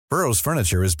Burrow's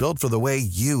furniture is built for the way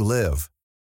you live.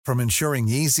 From ensuring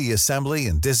easy assembly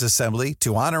and disassembly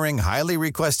to honoring highly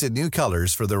requested new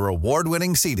colors for their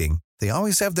award-winning seating, they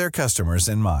always have their customers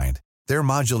in mind. Their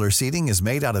modular seating is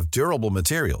made out of durable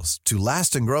materials to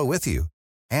last and grow with you.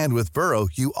 And with Burrow,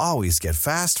 you always get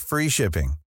fast, free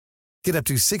shipping. Get up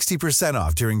to 60%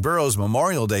 off during Burrow's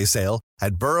Memorial Day sale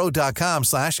at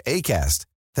burrow.com/ACAST.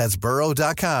 That's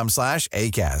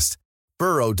burrow.com/ACAST.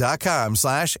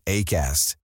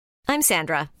 burrow.com/ACAST. I'm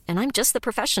Sandra, and I'm just the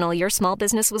professional your small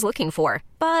business was looking for.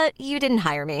 But you didn't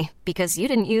hire me because you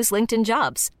didn't use LinkedIn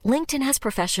Jobs. LinkedIn has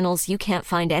professionals you can't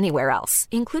find anywhere else,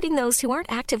 including those who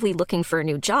aren't actively looking for a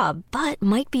new job, but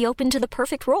might be open to the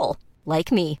perfect role,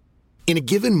 like me. In a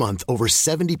given month, over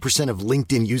 70% of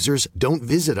LinkedIn users don't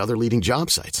visit other leading job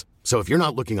sites. So if you're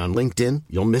not looking on LinkedIn,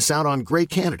 you'll miss out on great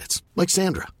candidates like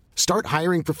Sandra. Start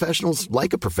hiring professionals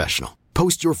like a professional.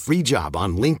 Post your free job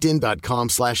on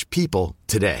linkedin.com/people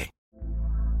today.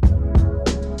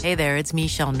 Hey there, it's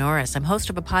Michelle Norris. I'm host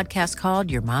of a podcast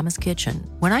called Your Mama's Kitchen.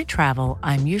 When I travel,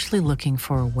 I'm usually looking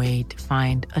for a way to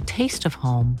find a taste of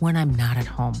home when I'm not at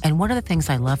home. And one of the things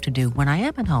I love to do when I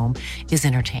am at home is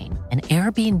entertain. And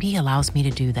Airbnb allows me to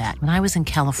do that. When I was in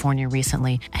California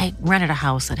recently, I rented a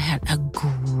house that had a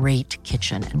great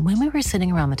kitchen. And when we were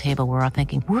sitting around the table, we were all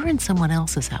thinking, we're in someone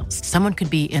else's house. Someone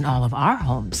could be in all of our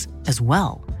homes as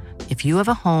well. If you have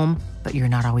a home, but you're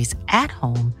not always at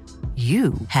home,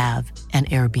 you have an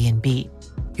Airbnb.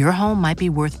 Your home might be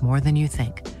worth more than you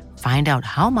think. Find out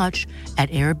how much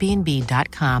at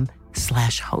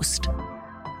airbnb.com/host.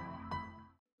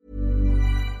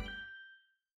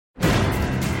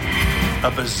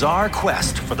 A bizarre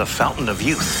quest for the Fountain of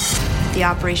Youth. The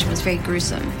operation was very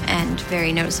gruesome and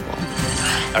very noticeable.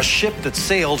 A ship that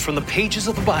sailed from the pages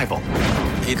of the Bible.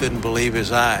 He couldn't believe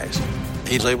his eyes.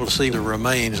 He's able to see the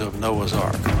remains of Noah's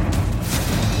Ark.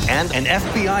 And an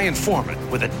FBI informant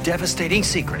with a devastating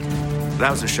secret. That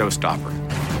was a showstopper.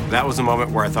 That was the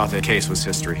moment where I thought the case was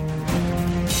history.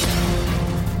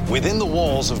 Within the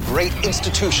walls of great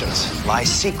institutions lie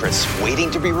secrets waiting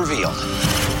to be revealed.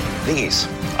 These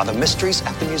are the mysteries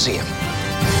at the museum.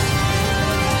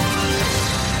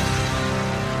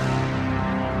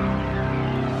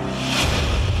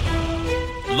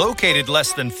 Located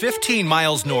less than 15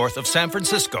 miles north of San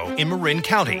Francisco in Marin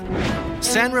County,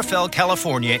 San Rafael,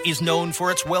 California is known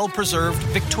for its well-preserved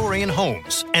Victorian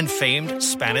homes and famed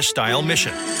Spanish-style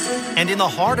mission. And in the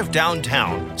heart of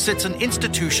downtown sits an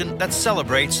institution that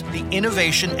celebrates the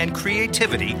innovation and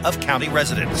creativity of county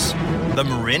residents, the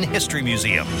Marin History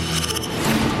Museum.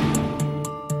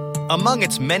 Among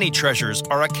its many treasures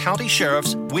are a county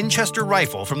sheriff's Winchester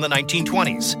rifle from the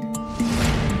 1920s,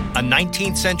 a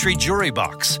 19th century jury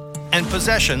box, and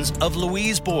possessions of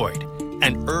Louise Boyd,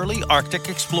 an early Arctic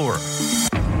explorer.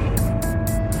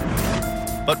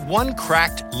 But one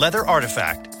cracked leather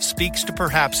artifact speaks to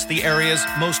perhaps the area's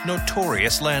most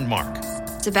notorious landmark.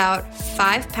 It's about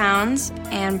 5 pounds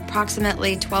and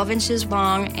approximately 12 inches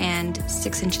long and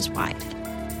 6 inches wide.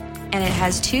 And it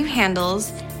has 2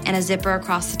 handles and a zipper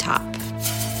across the top.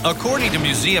 According to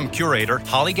museum curator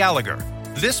Holly Gallagher,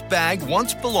 this bag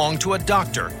once belonged to a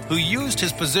doctor who used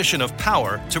his position of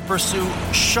power to pursue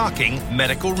shocking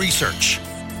medical research.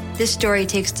 This story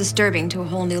takes disturbing to a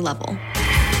whole new level.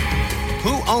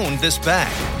 Who owned this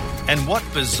bag? And what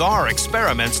bizarre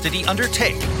experiments did he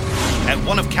undertake at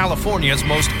one of California's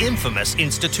most infamous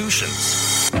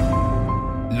institutions?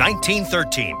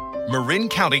 1913, Marin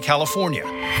County, California.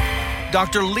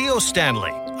 Dr. Leo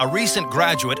Stanley, a recent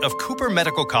graduate of Cooper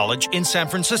Medical College in San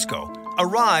Francisco,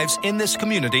 arrives in this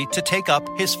community to take up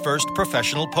his first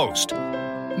professional post,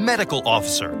 medical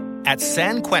officer at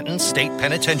San Quentin State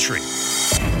Penitentiary.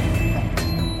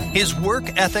 His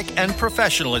work ethic and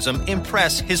professionalism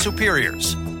impress his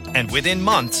superiors, and within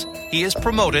months, he is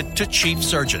promoted to chief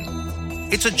surgeon.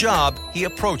 It's a job he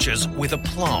approaches with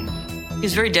aplomb.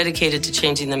 He's very dedicated to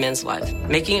changing the men's life,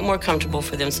 making it more comfortable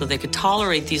for them so they could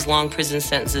tolerate these long prison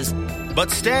sentences. But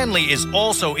Stanley is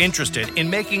also interested in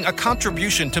making a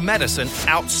contribution to medicine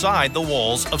outside the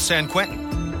walls of San Quentin.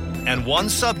 And one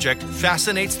subject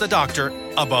fascinates the doctor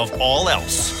above all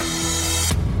else.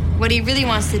 What he really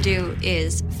wants to do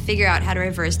is figure out how to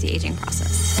reverse the aging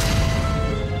process.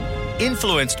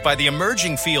 Influenced by the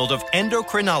emerging field of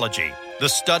endocrinology, the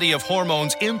study of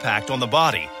hormones' impact on the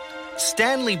body,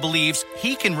 Stanley believes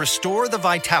he can restore the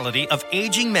vitality of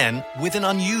aging men with an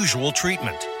unusual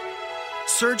treatment,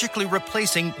 surgically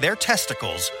replacing their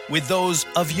testicles with those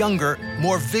of younger,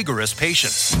 more vigorous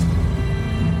patients.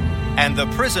 And the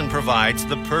prison provides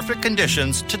the perfect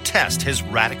conditions to test his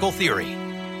radical theory.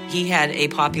 He had a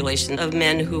population of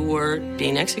men who were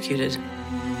being executed.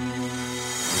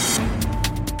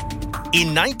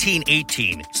 In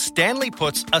 1918, Stanley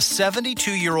puts a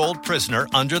 72-year-old prisoner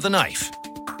under the knife.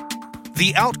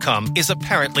 The outcome is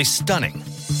apparently stunning.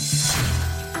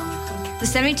 The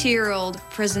 72-year-old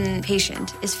prison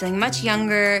patient is feeling much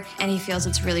younger, and he feels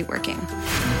it's really working.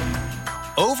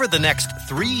 Over the next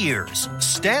 3 years,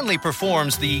 Stanley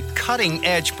performs the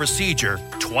cutting-edge procedure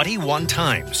 21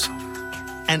 times.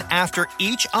 And after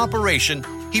each operation,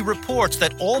 he reports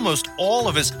that almost all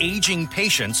of his aging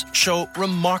patients show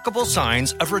remarkable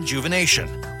signs of rejuvenation.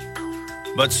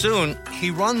 But soon,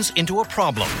 he runs into a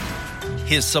problem.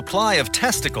 His supply of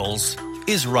testicles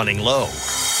is running low.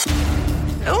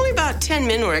 Only about 10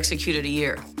 men were executed a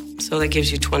year, so that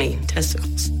gives you 20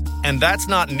 testicles. And that's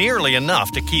not nearly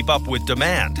enough to keep up with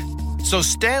demand. So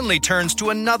Stanley turns to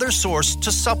another source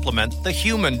to supplement the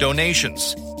human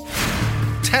donations: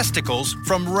 testicles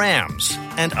from rams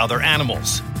and other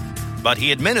animals. But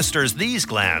he administers these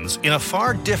glands in a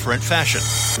far different fashion.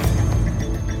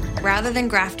 Rather than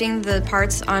grafting the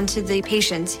parts onto the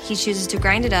patients, he chooses to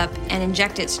grind it up and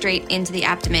inject it straight into the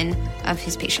abdomen of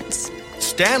his patients.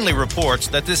 Stanley reports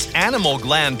that this animal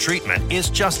gland treatment is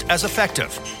just as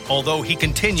effective, although he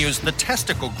continues the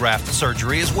testicle graft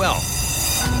surgery as well.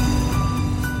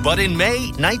 But in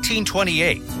May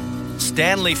 1928,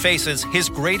 Stanley faces his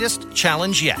greatest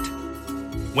challenge yet.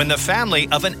 When the family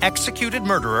of an executed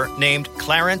murderer named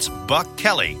Clarence Buck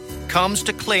Kelly comes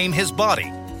to claim his body,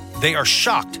 they are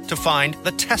shocked to find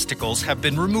the testicles have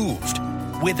been removed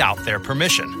without their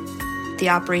permission. The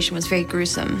operation was very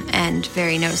gruesome and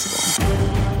very noticeable.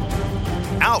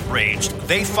 Outraged,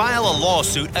 they file a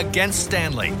lawsuit against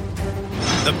Stanley.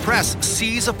 The press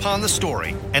seize upon the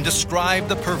story and describe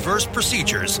the perverse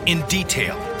procedures in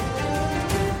detail.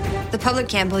 The public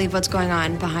can't believe what's going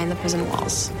on behind the prison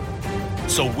walls.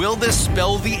 So will this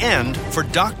spell the end for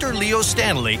Dr. Leo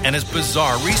Stanley and his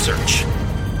bizarre research?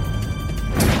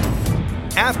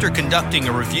 After conducting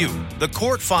a review, the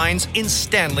court finds in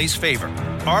Stanley's favor,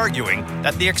 arguing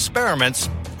that the experiments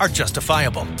are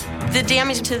justifiable. The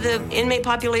damage to the inmate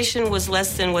population was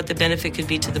less than what the benefit could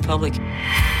be to the public.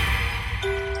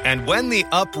 And when the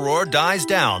uproar dies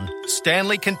down,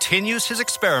 Stanley continues his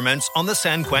experiments on the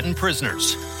San Quentin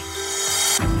prisoners.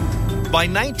 By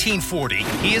 1940,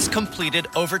 he has completed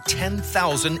over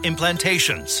 10,000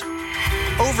 implantations.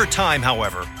 Over time,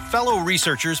 however, fellow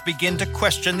researchers begin to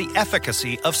question the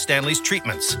efficacy of Stanley's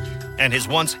treatments, and his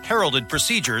once heralded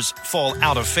procedures fall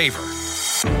out of favor.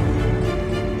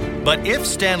 But if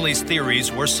Stanley's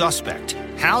theories were suspect,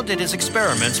 how did his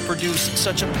experiments produce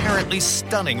such apparently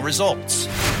stunning results?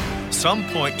 Some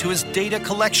point to his data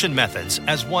collection methods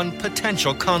as one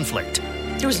potential conflict.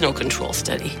 There was no control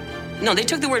study. No, they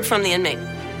took the word from the inmate.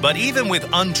 But even with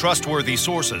untrustworthy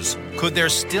sources, could there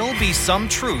still be some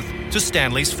truth to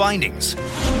Stanley's findings?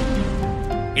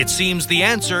 It seems the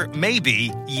answer may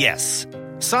be yes.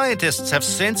 Scientists have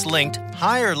since linked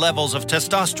higher levels of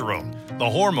testosterone, the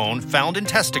hormone found in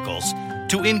testicles,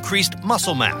 to increased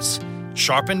muscle mass,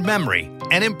 sharpened memory,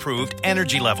 and improved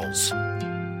energy levels.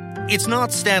 It's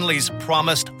not Stanley's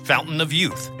promised fountain of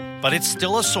youth, but it's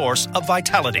still a source of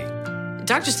vitality.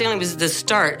 Dr. Stanley was the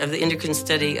start of the endocrine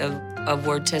study of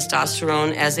where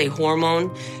testosterone as a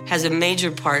hormone has a major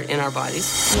part in our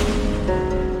bodies.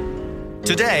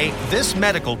 Today, this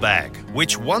medical bag,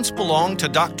 which once belonged to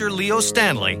Dr. Leo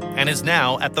Stanley and is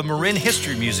now at the Marin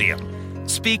History Museum,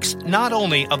 speaks not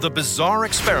only of the bizarre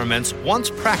experiments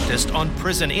once practiced on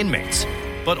prison inmates,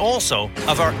 but also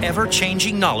of our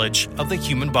ever-changing knowledge of the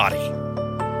human body.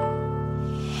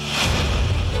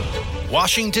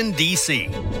 Washington, D.C.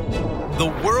 The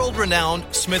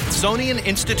world-renowned Smithsonian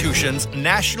Institution's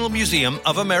National Museum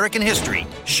of American History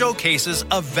showcases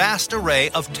a vast array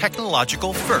of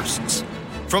technological firsts,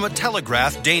 from a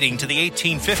telegraph dating to the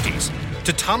 1850s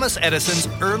to Thomas Edison's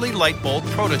early light bulb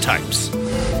prototypes.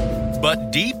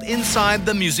 But deep inside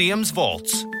the museum's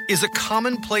vaults is a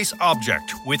commonplace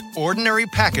object with ordinary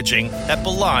packaging that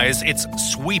belies its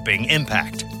sweeping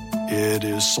impact. It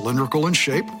is cylindrical in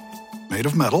shape, made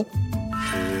of metal.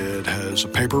 It has a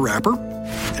paper wrapper,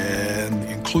 and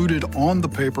included on the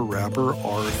paper wrapper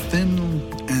are thin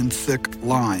and thick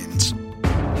lines.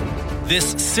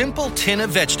 This simple tin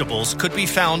of vegetables could be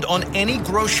found on any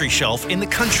grocery shelf in the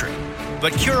country.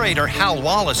 But curator Hal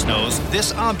Wallace knows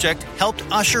this object helped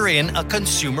usher in a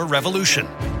consumer revolution.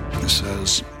 This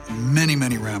has many,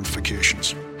 many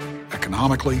ramifications,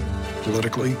 economically,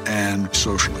 politically, and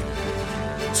socially.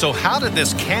 So how did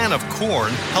this can of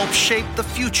corn help shape the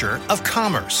future of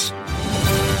commerce?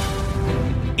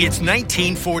 It's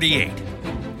 1948.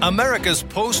 America's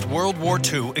post-World War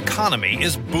II economy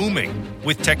is booming,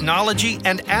 with technology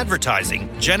and advertising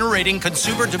generating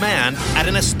consumer demand at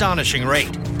an astonishing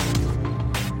rate.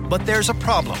 But there's a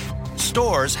problem.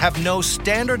 Stores have no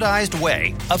standardized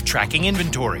way of tracking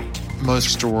inventory. Most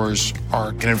stores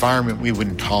are an environment we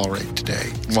wouldn't tolerate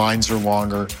today. Lines are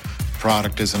longer,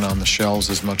 product isn't on the shelves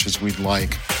as much as we'd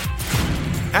like.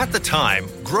 At the time,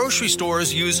 grocery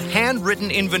stores use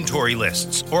handwritten inventory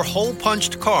lists or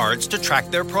hole-punched cards to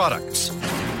track their products.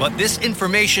 But this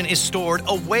information is stored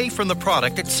away from the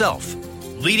product itself,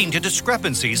 leading to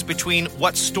discrepancies between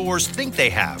what stores think they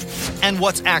have and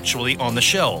what's actually on the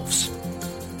shelves.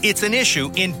 It's an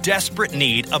issue in desperate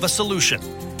need of a solution.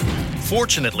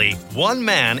 Fortunately, one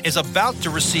man is about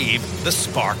to receive the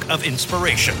spark of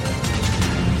inspiration.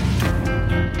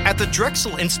 At the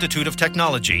Drexel Institute of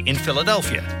Technology in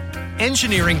Philadelphia,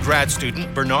 engineering grad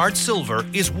student Bernard Silver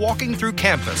is walking through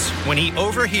campus when he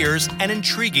overhears an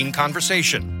intriguing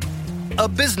conversation. A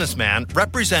businessman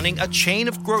representing a chain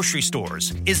of grocery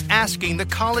stores is asking the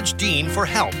college dean for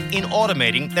help in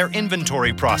automating their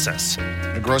inventory process.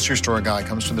 A grocery store guy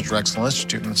comes to the Drexel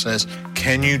Institute and says,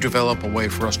 "Can you develop a way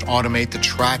for us to automate the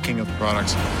tracking of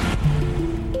products?"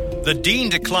 The dean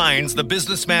declines the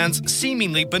businessman's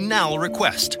seemingly banal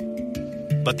request.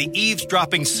 But the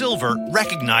eavesdropping Silver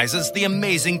recognizes the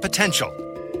amazing potential.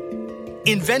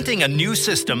 Inventing a new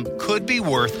system could be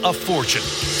worth a fortune.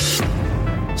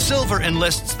 Silver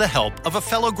enlists the help of a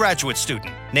fellow graduate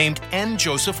student named N.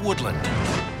 Joseph Woodland.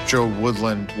 Joe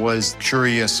Woodland was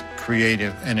curious,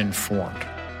 creative, and informed.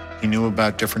 He knew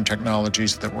about different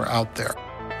technologies that were out there.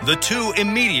 The two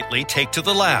immediately take to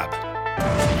the lab.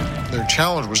 Their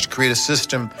challenge was to create a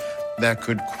system that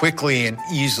could quickly and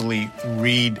easily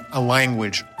read a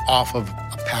language off of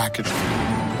a package.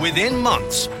 Within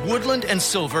months, Woodland and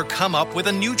Silver come up with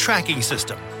a new tracking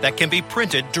system that can be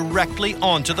printed directly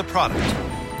onto the product.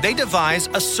 They devise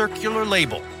a circular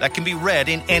label that can be read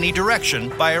in any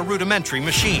direction by a rudimentary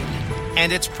machine.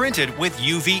 And it's printed with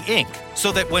UV ink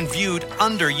so that when viewed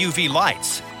under UV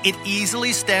lights, it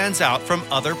easily stands out from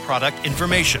other product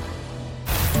information.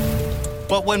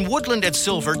 But when Woodland and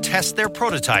Silver test their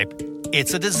prototype,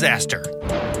 it's a disaster.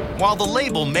 While the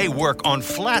label may work on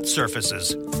flat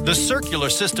surfaces, the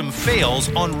circular system fails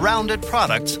on rounded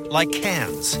products like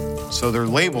cans. So their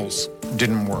labels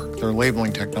didn't work. Their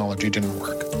labeling technology didn't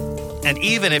work. And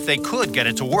even if they could get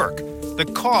it to work, the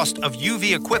cost of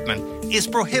UV equipment is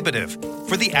prohibitive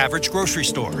for the average grocery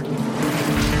store.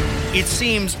 It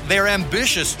seems their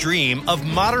ambitious dream of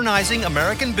modernizing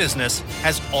American business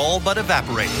has all but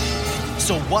evaporated.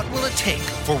 So what will it take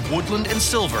for Woodland and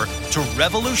Silver to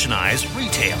revolutionize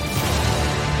retail?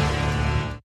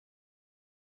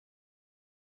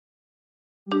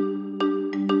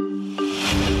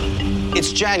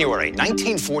 It's January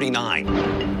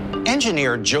 1949.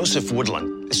 Engineer Joseph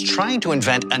Woodland is trying to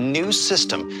invent a new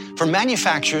system for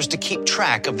manufacturers to keep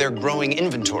track of their growing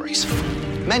inventories.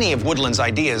 Many of Woodland's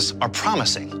ideas are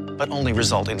promising, but only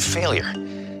result in failure.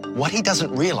 What he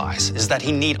doesn't realize is that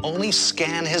he need only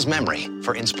scan his memory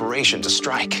for inspiration to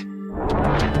strike.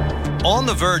 On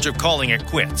the verge of calling it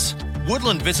quits,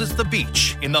 Woodland visits the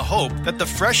beach in the hope that the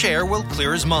fresh air will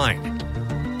clear his mind.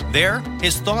 There,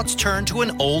 his thoughts turn to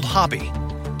an old hobby.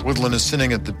 Woodland is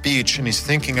sitting at the beach and he's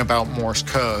thinking about Morse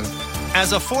code.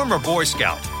 As a former Boy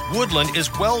Scout, Woodland is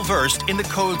well versed in the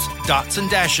code's dots and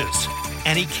dashes,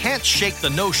 and he can't shake the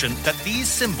notion that these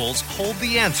symbols hold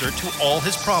the answer to all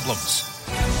his problems.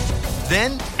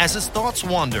 Then, as his thoughts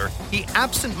wander, he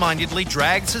absent-mindedly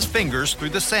drags his fingers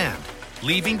through the sand,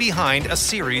 leaving behind a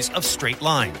series of straight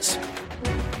lines.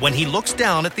 When he looks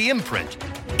down at the imprint,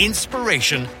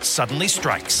 inspiration suddenly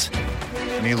strikes.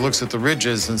 And he looks at the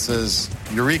ridges and says,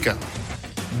 "Eureka!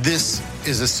 This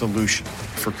is a solution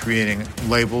for creating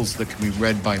labels that can be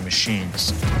read by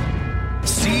machines."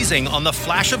 Seizing on the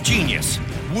flash of genius,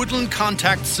 Woodland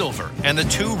contacts Silver, and the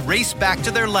two race back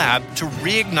to their lab to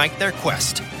reignite their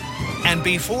quest. And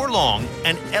before long,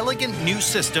 an elegant new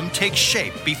system takes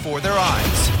shape before their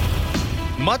eyes.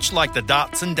 Much like the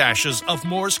dots and dashes of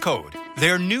Morse code,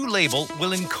 their new label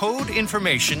will encode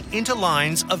information into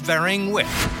lines of varying width,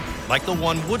 like the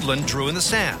one Woodland drew in the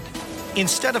sand.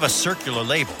 Instead of a circular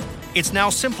label, it's now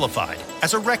simplified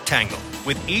as a rectangle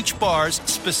with each bar's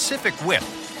specific width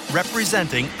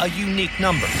representing a unique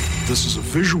number. This is a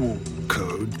visual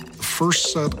code. The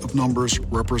first set of numbers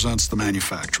represents the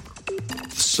manufacturer.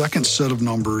 The second set of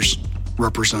numbers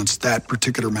represents that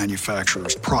particular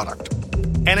manufacturer's product.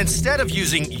 And instead of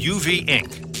using UV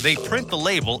ink, they print the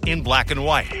label in black and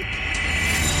white.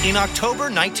 In October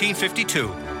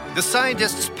 1952, the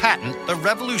scientists patent the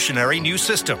revolutionary new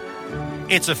system.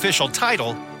 Its official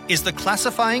title is the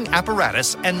Classifying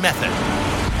Apparatus and Method.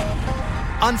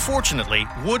 Unfortunately,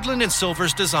 Woodland and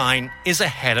Silver's design is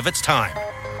ahead of its time.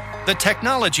 The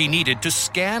technology needed to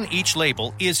scan each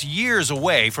label is years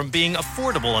away from being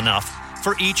affordable enough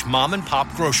for each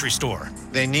mom-and-pop grocery store.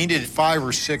 They needed 5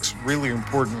 or 6 really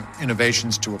important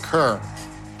innovations to occur.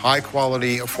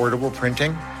 High-quality, affordable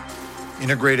printing,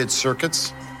 integrated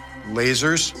circuits,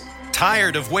 lasers.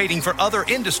 Tired of waiting for other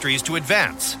industries to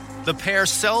advance, the pair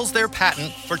sells their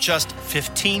patent for just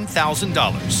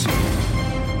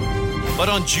 $15,000. But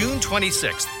on June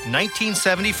 26,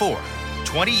 1974,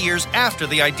 20 years after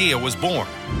the idea was born,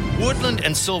 Woodland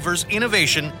 & Silver's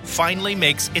innovation finally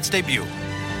makes its debut.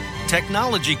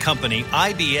 Technology company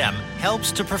IBM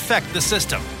helps to perfect the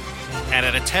system. And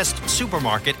at a test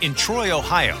supermarket in Troy,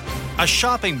 Ohio, a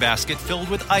shopping basket filled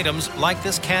with items like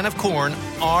this can of corn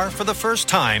are, for the first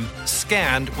time,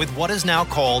 scanned with what is now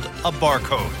called a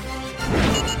barcode.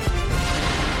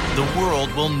 The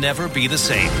world will never be the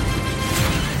same.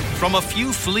 From a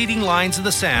few fleeting lines in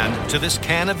the sand to this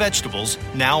can of vegetables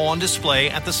now on display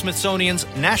at the Smithsonian's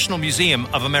National Museum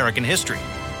of American History,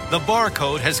 the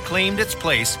barcode has claimed its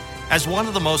place as one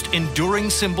of the most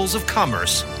enduring symbols of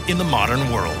commerce in the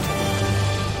modern world.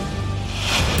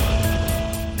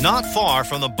 Not far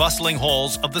from the bustling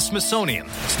halls of the Smithsonian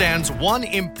stands one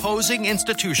imposing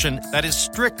institution that is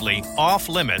strictly off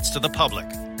limits to the public,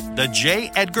 the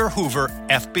J. Edgar Hoover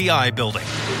FBI building.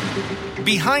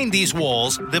 Behind these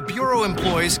walls, the Bureau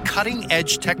employs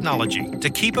cutting-edge technology to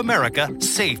keep America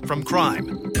safe from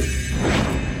crime.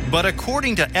 But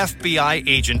according to FBI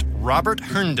agent Robert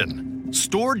Herndon,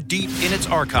 stored deep in its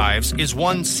archives is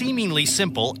one seemingly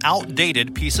simple,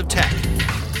 outdated piece of tech.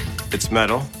 It's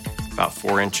metal, about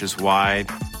 4 inches wide,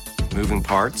 moving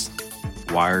parts,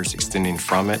 wires extending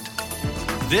from it.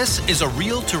 This is a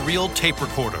reel-to-reel tape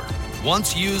recorder,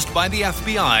 once used by the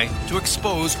FBI to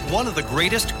expose one of the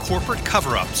greatest corporate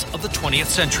cover-ups of the 20th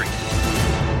century.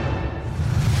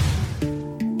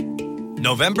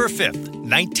 November 5th,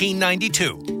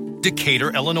 1992,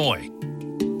 Decatur, Illinois.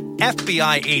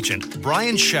 FBI agent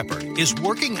Brian Shepard is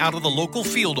working out of the local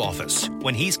field office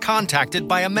when he's contacted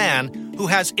by a man who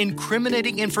has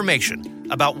incriminating information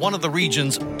about one of the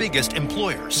region's biggest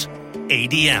employers,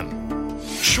 ADM.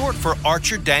 Short for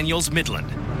Archer Daniels Midland,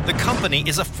 the company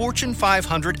is a Fortune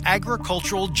 500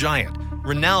 agricultural giant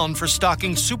renowned for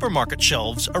stocking supermarket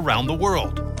shelves around the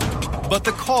world. But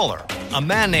the caller, a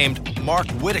man named Mark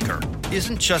Whitaker,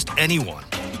 isn't just anyone.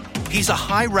 He's a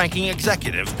high-ranking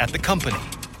executive at the company.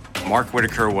 Mark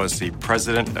Whitaker was the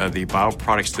president of the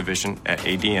Bioproducts Division at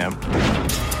ADM.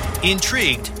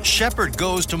 Intrigued, Shepard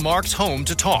goes to Mark's home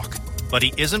to talk, but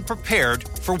he isn't prepared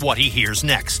for what he hears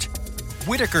next.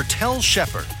 Whitaker tells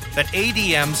Shepard that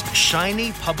ADM's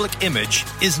shiny public image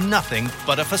is nothing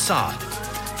but a facade.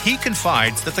 He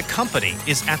confides that the company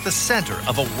is at the center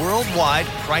of a worldwide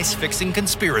price-fixing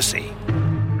conspiracy.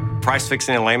 Price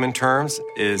fixing in layman terms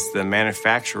is the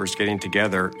manufacturers getting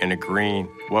together and agreeing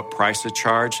what price to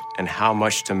charge and how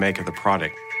much to make of the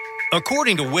product.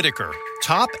 According to Whitaker,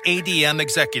 top ADM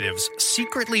executives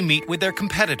secretly meet with their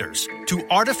competitors to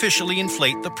artificially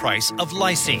inflate the price of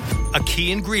lysine, a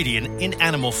key ingredient in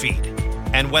animal feed.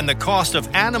 And when the cost of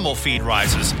animal feed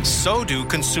rises, so do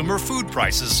consumer food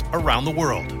prices around the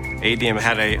world. ADM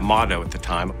had a motto at the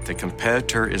time: the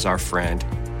competitor is our friend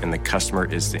and the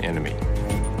customer is the enemy.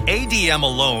 ADM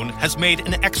alone has made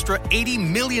an extra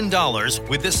 $80 million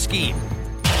with this scheme.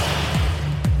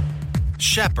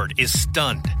 Shepard is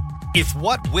stunned. If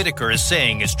what Whitaker is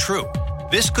saying is true,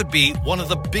 this could be one of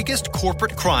the biggest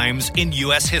corporate crimes in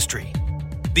U.S. history.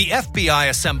 The FBI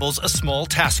assembles a small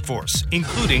task force,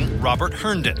 including Robert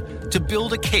Herndon, to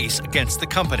build a case against the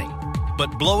company.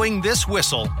 But blowing this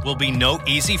whistle will be no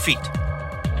easy feat.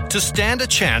 To stand a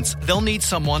chance, they'll need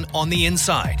someone on the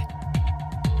inside.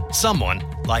 Someone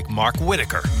like Mark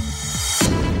Whitaker.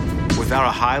 Without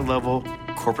a high-level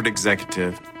corporate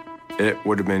executive, it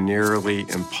would have been nearly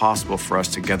impossible for us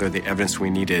to gather the evidence we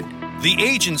needed. The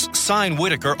agents sign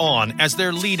Whitaker on as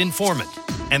their lead informant,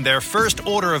 and their first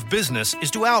order of business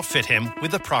is to outfit him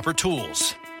with the proper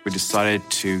tools. We decided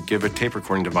to give a tape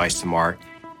recording device to Mark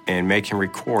and make him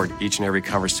record each and every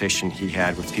conversation he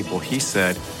had with people he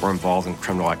said were involved in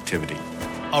criminal activity.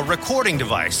 A recording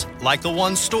device like the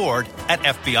one stored at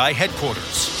FBI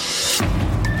headquarters.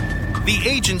 The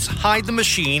agents hide the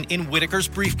machine in Whitaker's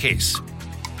briefcase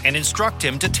and instruct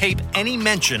him to tape any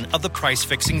mention of the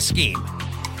price-fixing scheme.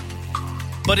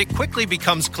 But it quickly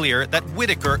becomes clear that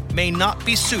Whitaker may not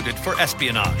be suited for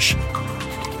espionage.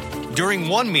 During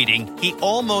one meeting, he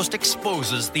almost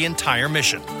exposes the entire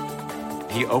mission.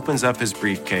 He opens up his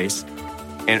briefcase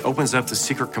and opens up the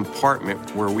secret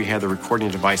compartment where we had the recording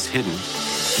device hidden.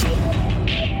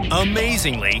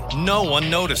 Amazingly, no one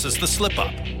notices the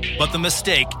slip-up, but the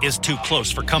mistake is too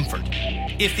close for comfort.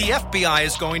 If the FBI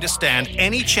is going to stand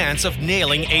any chance of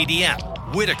nailing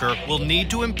ADM, Whitaker will need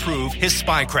to improve his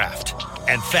spycraft,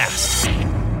 and fast.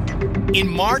 In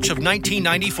March of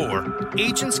 1994,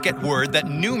 agents get word that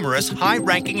numerous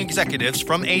high-ranking executives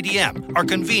from ADM are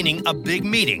convening a big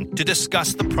meeting to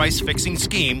discuss the price-fixing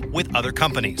scheme with other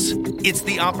companies. It's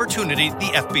the opportunity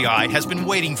the FBI has been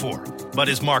waiting for, but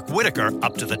is Mark Whitaker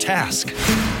up to the task?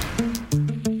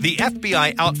 The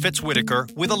FBI outfits Whitaker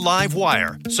with a live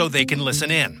wire so they can listen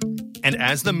in. And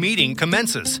as the meeting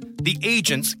commences, the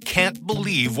agents can't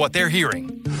believe what they're hearing.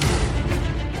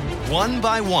 One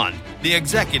by one, the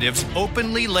executives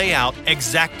openly lay out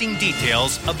exacting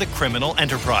details of the criminal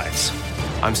enterprise.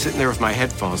 I'm sitting there with my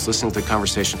headphones listening to the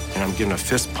conversation, and I'm getting a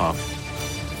fist pump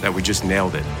that we just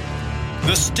nailed it.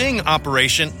 The sting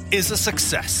operation is a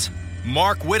success.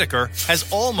 Mark Whitaker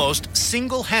has almost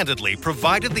single-handedly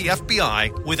provided the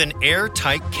FBI with an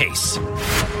airtight case.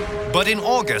 But in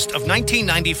August of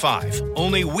 1995,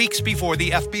 only weeks before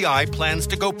the FBI plans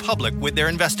to go public with their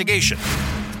investigation,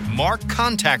 Mark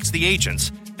contacts the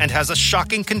agents and has a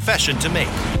shocking confession to make.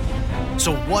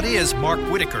 So what is Mark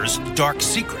Whitaker's dark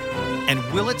secret? And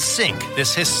will it sink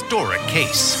this historic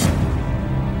case?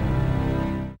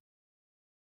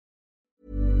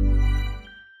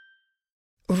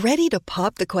 Ready to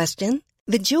pop the question?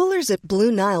 The jewelers at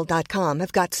BlueNile.com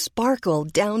have got sparkle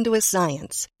down to a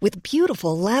science with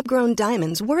beautiful lab-grown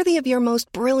diamonds worthy of your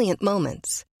most brilliant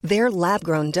moments. Their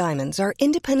lab-grown diamonds are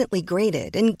independently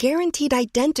graded and guaranteed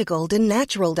identical to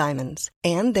natural diamonds,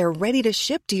 and they're ready to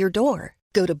ship to your door.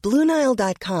 Go to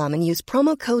BlueNile.com and use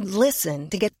promo code LISTEN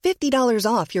to get $50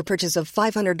 off your purchase of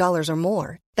 $500 or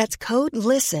more. That's code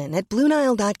LISTEN at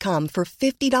BlueNile.com for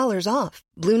 $50 off.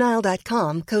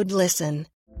 BlueNile.com, code LISTEN.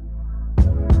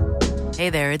 Hey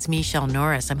there, it's Michelle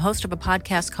Norris. I'm host of a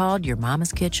podcast called Your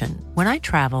Mama's Kitchen. When I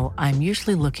travel, I'm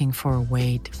usually looking for a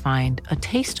way to find a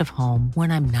taste of home when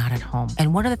I'm not at home.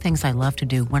 And one of the things I love to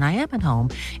do when I am at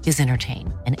home is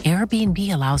entertain. And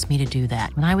Airbnb allows me to do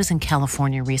that. When I was in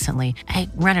California recently, I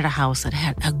rented a house that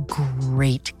had a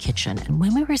great kitchen. And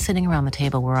when we were sitting around the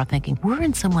table, we were all thinking, we're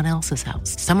in someone else's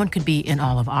house. Someone could be in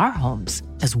all of our homes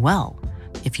as well.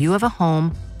 If you have a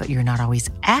home, but you're not always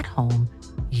at home,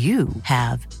 you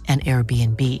have an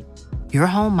Airbnb. Your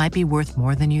home might be worth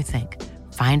more than you think.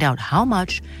 Find out how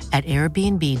much at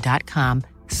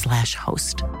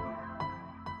airbnb.com/host.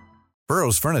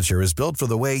 Burrow's furniture is built for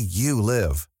the way you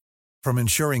live. From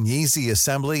ensuring easy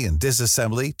assembly and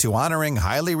disassembly to honoring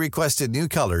highly requested new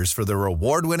colors for their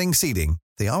award-winning seating,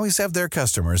 they always have their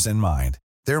customers in mind.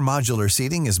 Their modular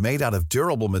seating is made out of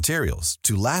durable materials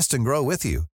to last and grow with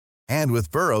you. And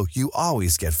with Burrow, you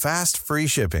always get fast, free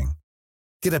shipping.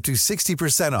 Get up to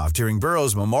 60% off during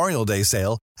Burrow's Memorial Day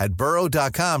sale at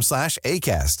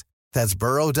burrow.com/ACAST. That's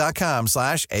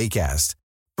burrow.com/ACAST.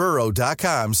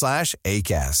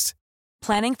 burrow.com/ACAST.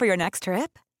 Planning for your next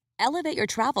trip? Elevate your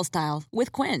travel style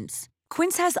with Quince.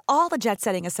 Quince has all the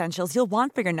jet-setting essentials you'll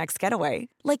want for your next getaway,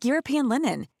 like European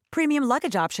linen, premium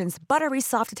luggage options, buttery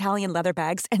soft Italian leather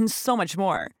bags, and so much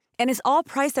more. And is all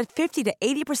priced at 50 to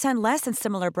 80% less than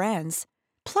similar brands.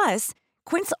 Plus,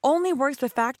 Quince only works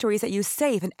with factories that use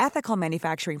safe and ethical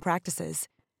manufacturing practices.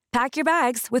 Pack your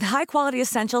bags with high-quality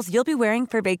essentials you'll be wearing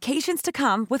for vacations to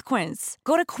come with Quince.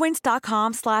 Go to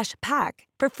quince.com/pack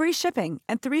for free shipping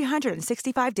and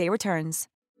 365-day returns.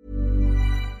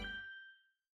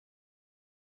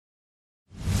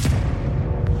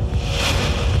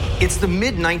 It's the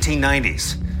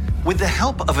mid-1990s. With the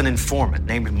help of an informant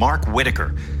named Mark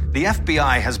Whitaker, the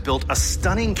FBI has built a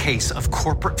stunning case of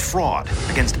corporate fraud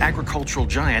against agricultural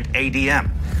giant ADM.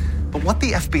 But what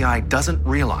the FBI doesn't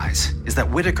realize is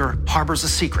that Whitaker harbors a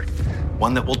secret,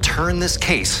 one that will turn this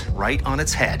case right on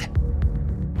its head.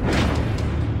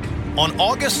 On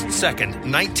August 2nd,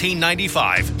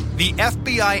 1995, the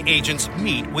FBI agents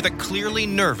meet with a clearly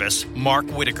nervous Mark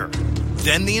Whitaker.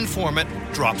 Then the informant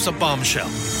drops a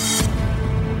bombshell.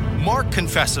 Mark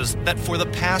confesses that for the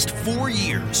past 4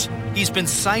 years, he's been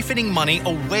siphoning money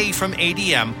away from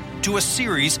ADM to a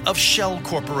series of shell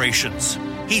corporations.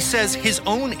 He says his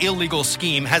own illegal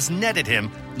scheme has netted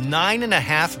him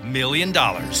 $9.5 million.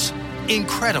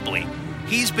 Incredibly,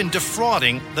 he's been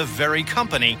defrauding the very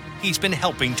company he's been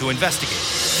helping to investigate.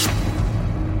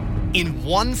 In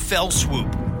one fell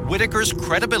swoop, Whitaker's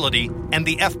credibility and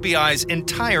the FBI's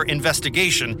entire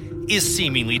investigation is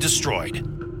seemingly destroyed.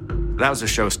 That was a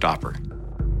showstopper.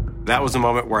 That was the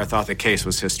moment where I thought the case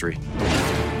was history.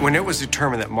 When it was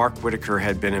determined that Mark Whitaker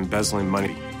had been embezzling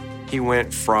money, he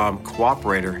went from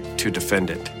cooperator to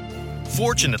defendant.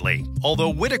 Fortunately,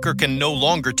 although Whitaker can no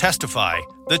longer testify,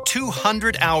 the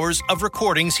 200 hours of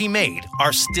recordings he made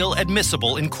are still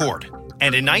admissible in court.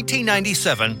 And in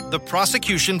 1997, the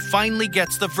prosecution finally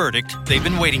gets the verdict they've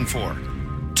been waiting for.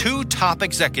 2 top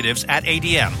executives at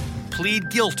ADM plead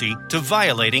guilty to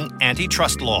violating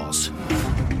antitrust laws.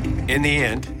 In the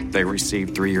end, they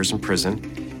received 3 years in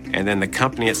prison, and then the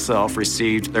company itself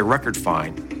received their record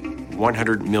fine,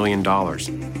 $100 million.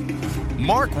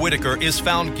 Mark Whitaker is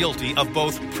found guilty of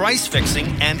both price fixing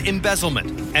and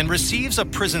embezzlement and receives a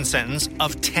prison sentence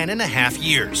of 10.5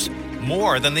 years,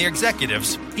 more than the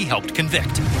executives he helped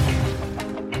convict.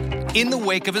 In the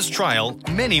wake of his trial,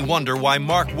 many wonder why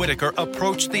Mark Whitaker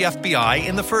approached the FBI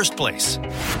in the first place.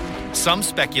 Some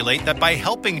speculate that by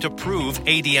helping to prove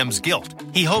ADM's guilt,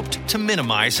 he hoped to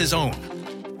minimize his own.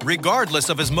 Regardless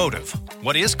of his motive,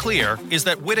 what is clear is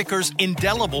that Whitaker's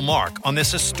indelible mark on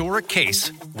this historic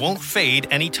case won't fade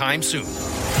anytime soon.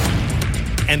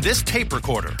 And this tape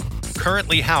recorder,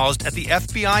 currently housed at the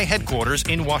FBI headquarters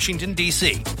in Washington,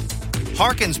 D.C.,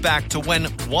 harkens back to when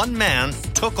one man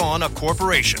took on a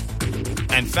corporation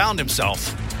and found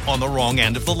himself on the wrong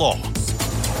end of the law.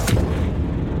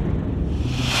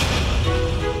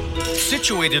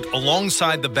 Situated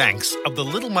alongside the banks of the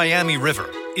Little Miami River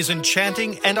is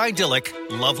enchanting and idyllic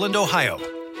Loveland, Ohio,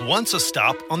 once a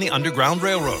stop on the Underground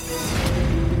Railroad.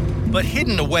 But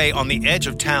hidden away on the edge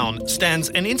of town stands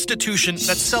an institution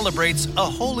that celebrates a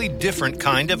wholly different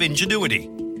kind of ingenuity.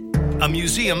 A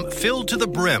museum filled to the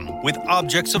brim with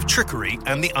objects of trickery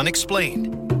and the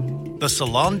unexplained. The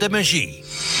Salon de Magie.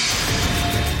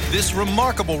 This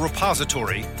remarkable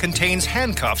repository contains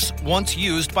handcuffs once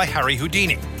used by Harry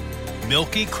Houdini,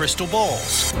 milky crystal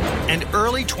balls, and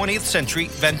early 20th century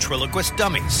ventriloquist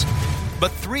dummies.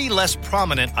 But 3 less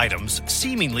prominent items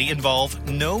seemingly involve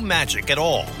no magic at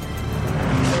all.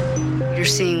 You're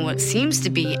seeing what seems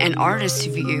to be an artist's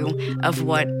view of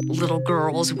what little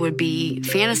girls would be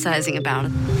fantasizing about.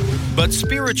 But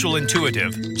spiritual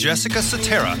intuitive Jessica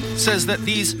Satera says that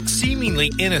these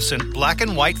seemingly innocent black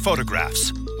and white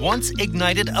photographs once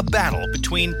ignited a battle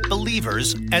between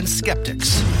believers and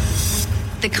skeptics.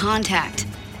 The contact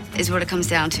is what it comes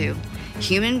down to.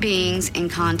 Human beings in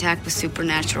contact with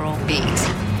supernatural beings.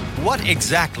 What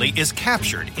exactly is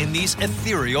captured in these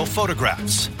ethereal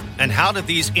photographs? And how did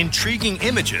these intriguing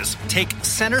images take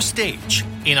center stage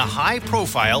in a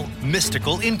high-profile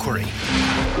mystical inquiry?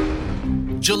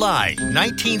 July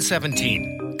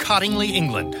 1917, Cottingley,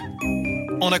 England.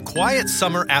 On a quiet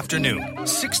summer afternoon,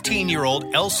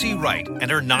 16-year-old Elsie Wright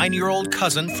and her 9-year-old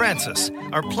cousin Frances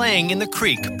are playing in the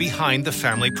creek behind the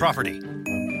family property.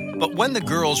 But when the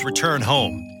girls return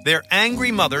home, their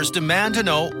angry mothers demand to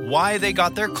know why they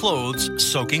got their clothes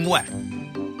soaking wet.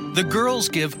 The girls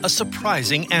give a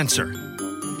surprising answer.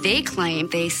 They claim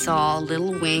they saw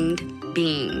little winged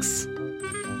beings,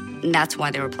 and that's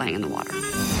why they were playing in the water.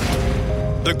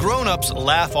 The grown-ups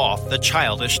laugh off the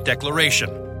childish declaration,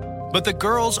 but the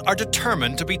girls are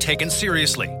determined to be taken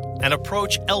seriously and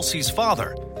approach Elsie's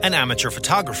father, an amateur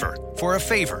photographer, for a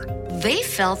favor. They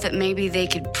felt that maybe they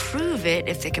could prove it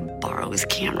if they could borrow his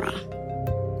camera.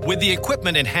 With the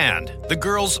equipment in hand, the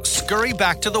girls scurry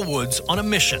back to the woods on a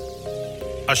mission.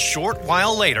 A short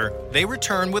while later, they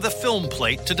return with a film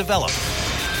plate to develop.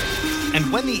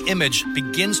 And when the image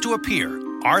begins to appear,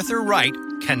 Arthur Wright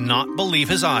cannot believe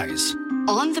his eyes.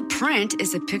 On the print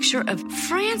is a picture of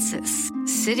Frances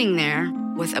sitting there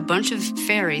with a bunch of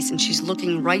fairies, and she's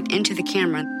looking right into the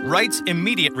camera. Wright's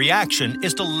immediate reaction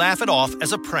is to laugh it off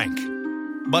as a prank.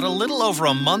 But a little over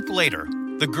a month later,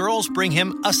 the girls bring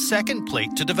him a second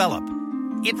plate to develop.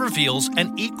 It reveals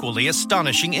an equally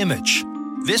astonishing image,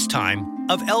 this time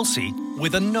of Elsie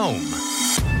with a gnome.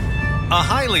 A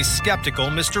highly skeptical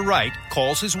Mr. Wright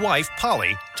calls his wife,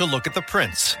 Polly, to look at the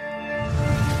prints,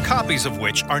 copies of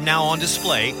which are now on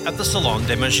display at the Salon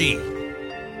de Magie.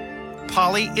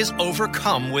 Polly is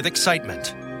overcome with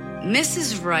excitement.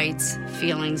 Mrs. Wright's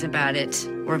feelings about it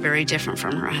were very different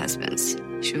from her husband's.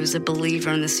 She was a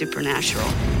believer in the supernatural.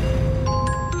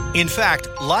 In fact,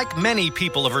 like many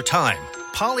people of her time,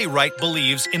 Polly Wright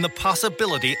believes in the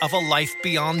possibility of a life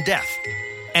beyond death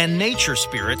and nature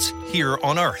spirits here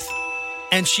on Earth.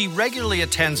 And she regularly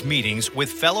attends meetings with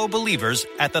fellow believers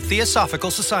at the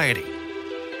Theosophical Society.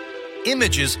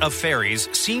 Images of fairies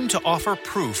seem to offer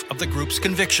proof of the group's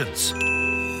convictions.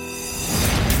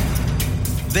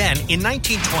 Then, in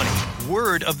 1920,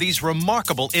 word of these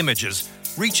remarkable images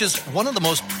reaches one of the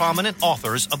most prominent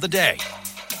authors of the day,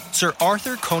 Sir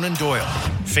Arthur Conan Doyle,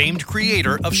 famed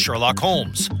creator of Sherlock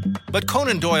Holmes. But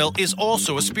Conan Doyle is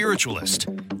also a spiritualist,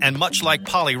 and much like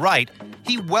Polly Wright,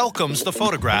 he welcomes the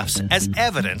photographs as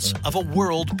evidence of a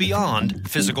world beyond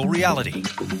physical reality.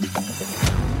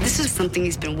 This is something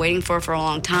he's been waiting for a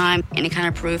long time, any kind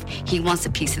of proof. He wants a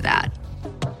piece of that.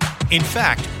 In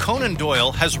fact, Conan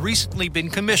Doyle has recently been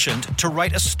commissioned to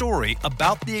write a story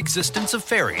about the existence of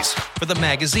fairies for the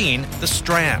magazine The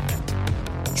Strand.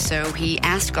 So he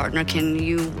asked Gardner, can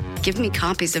you give me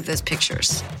copies of those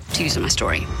pictures to use in my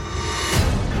story?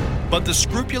 But the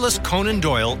scrupulous Conan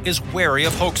Doyle is wary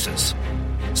of hoaxes.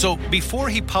 So before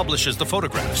he publishes the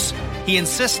photographs, he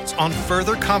insists on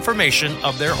further confirmation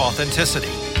of their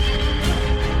authenticity.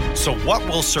 So what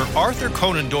will Sir Arthur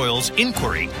Conan Doyle's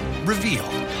inquiry reveal?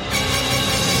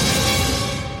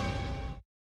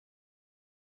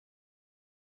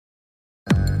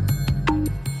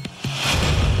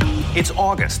 It's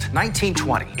August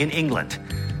 1920 in England.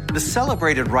 The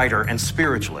celebrated writer and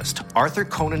spiritualist Arthur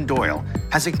Conan Doyle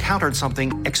has encountered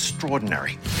something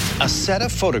extraordinary. A set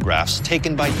of photographs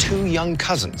taken by two young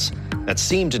cousins that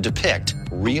seem to depict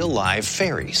real live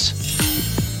fairies.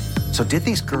 So did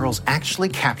these girls actually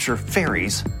capture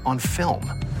fairies on film?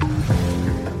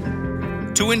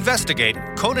 To investigate,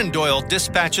 Conan Doyle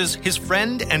dispatches his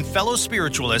friend and fellow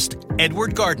spiritualist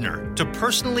Edward Gardner to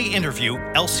personally interview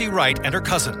Elsie Wright and her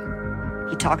cousin.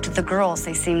 He talked to the girls.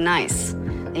 They seemed nice.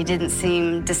 They didn't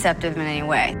seem deceptive in any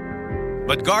way.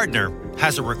 But Gardner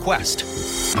has a request.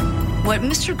 What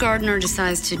Mr. Gardner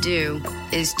decides to do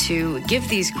is to give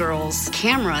these girls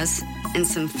cameras and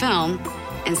some film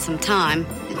and some time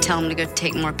and tell them to go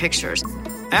take more pictures.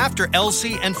 After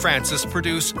Elsie and Frances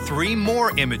produce 3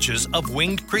 more images of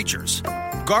winged creatures,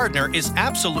 Gardner is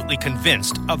absolutely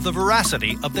convinced of the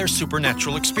veracity of their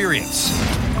supernatural experience.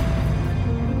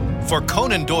 For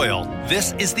Conan Doyle,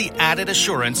 this is the added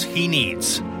assurance he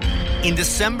needs. In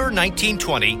December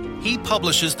 1920, he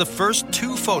publishes the first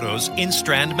 2 photos in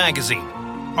Strand magazine,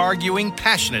 arguing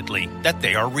passionately that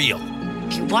they are real.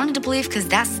 He wanted to believe because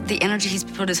that's the energy he's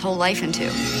put his whole life into.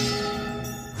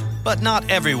 But not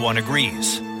everyone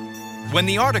agrees. When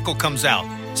the article comes out,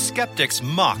 skeptics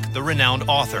mock the renowned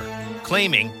author,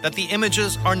 claiming that the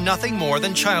images are nothing more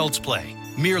than child's play,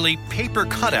 merely paper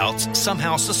cutouts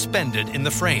somehow suspended in the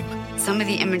frame. Some of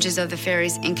the images of the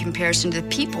fairies in comparison to the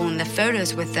people in the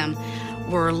photos with them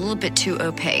were a little bit too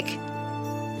opaque.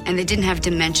 And they didn't have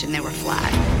dimension, they were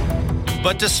flat.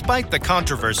 But despite the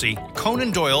controversy, Conan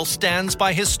Doyle stands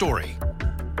by his story.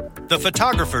 The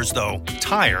photographers, though,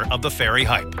 tire of the fairy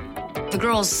hype. The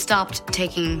girls stopped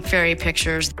taking fairy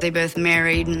pictures. They both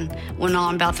married and went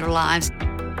on about their lives.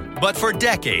 But for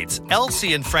decades,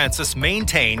 Elsie and Frances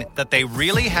maintain that they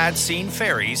really had seen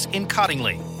fairies in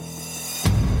Cottingley.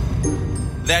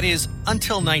 That is,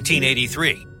 until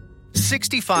 1983.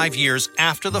 65 years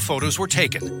after the photos were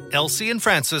taken, Elsie and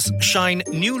Frances shine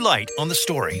new light on the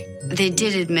story. They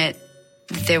did admit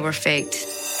that they were faked.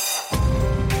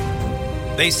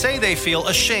 They say they feel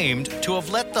ashamed to have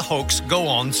let the hoax go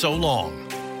on so long.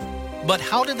 But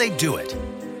how did they do it?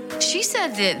 She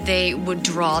said that they would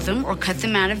draw them or cut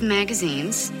them out of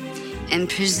magazines and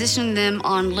position them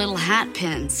on little hat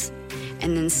pins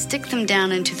and then stick them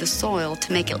down into the soil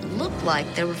to make it look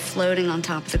like they were floating on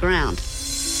top of the ground.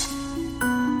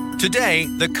 Today,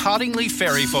 the Cottingley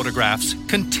fairy photographs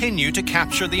continue to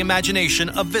capture the imagination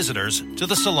of visitors to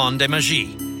the Salon de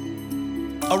Magie.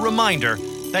 A reminder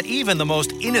that even the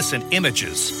most innocent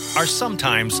images are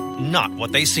sometimes not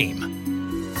what they seem.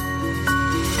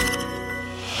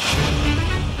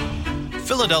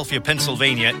 Philadelphia,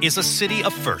 Pennsylvania is a city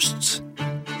of firsts.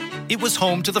 It was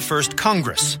home to the first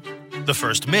Congress, the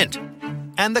first Mint,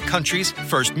 and the country's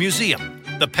first museum,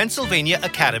 the Pennsylvania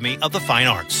Academy of the Fine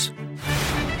Arts.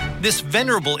 This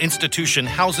venerable institution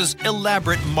houses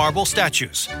elaborate marble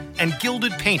statues and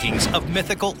gilded paintings of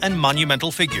mythical and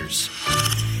monumental figures.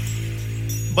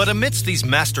 But amidst these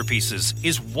masterpieces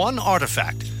is one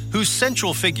artifact whose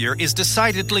central figure is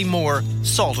decidedly more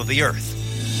salt of the earth.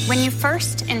 When you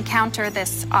first encounter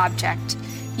this object,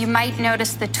 you might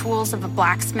notice the tools of a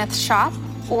blacksmith shop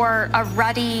or a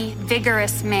ruddy,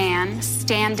 vigorous man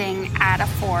standing at a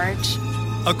forge.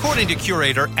 According to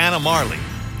curator Anna Marley,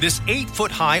 this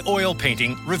 8-foot-high oil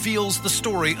painting reveals the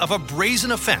story of a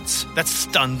brazen offense that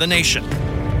stunned the nation.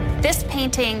 This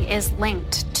painting is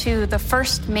linked to the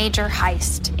first major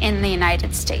heist in the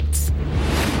United States.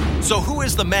 So who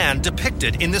is the man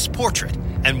depicted in this portrait?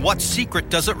 And what secret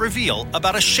does it reveal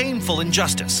about a shameful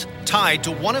injustice tied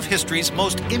to one of history's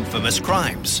most infamous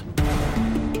crimes?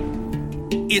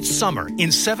 It's summer in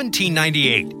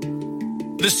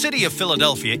 1798. The city of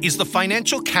Philadelphia is the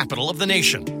financial capital of the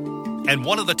nation, and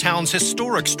one of the town's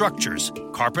historic structures,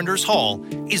 Carpenter's Hall,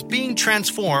 is being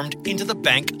transformed into the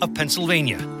Bank of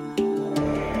Pennsylvania.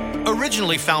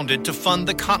 Originally founded to fund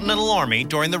the Continental Army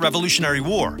during the Revolutionary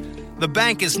War, the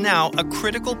bank is now a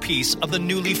critical piece of the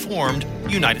newly formed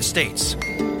United States.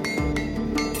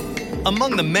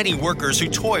 Among the many workers who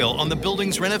toil on the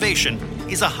building's renovation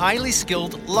is a highly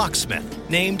skilled locksmith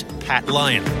named Pat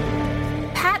Lyon.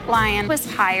 Pat Lyon was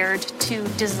hired to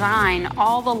design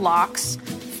all the locks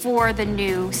for the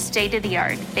new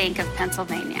state-of-the-art Bank of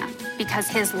Pennsylvania because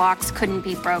his locks couldn't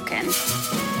be broken.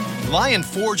 Lyon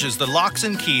forges the locks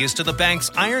and keys to the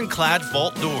bank's ironclad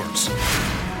vault doors.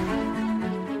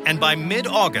 And by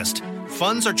mid-August,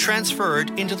 funds are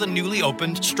transferred into the newly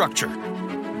opened structure.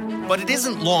 But it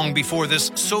isn't long before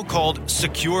this so-called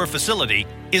secure facility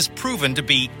is proven to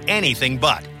be anything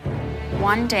but.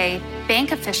 One day,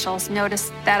 bank officials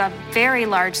noticed that a very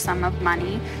large sum of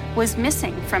money was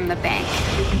missing from the bank.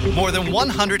 More than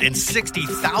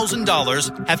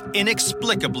 $160,000 have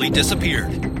inexplicably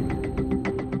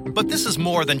disappeared. But this is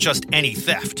more than just any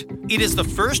theft. It is the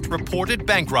first reported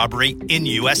bank robbery in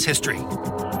U.S. history.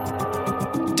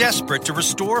 Desperate to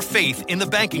restore faith in the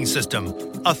banking system,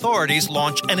 authorities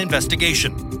launch an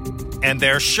investigation. And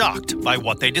they're shocked by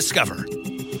what they discover.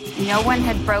 No one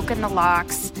had broken the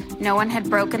locks. No one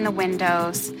had broken the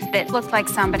windows. It looked like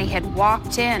somebody had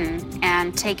walked in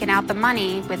and taken out the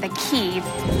money with a key.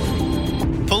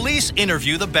 Police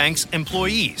interview the bank's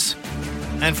employees.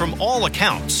 And from all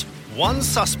accounts, one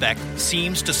suspect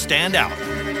seems to stand out.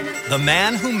 The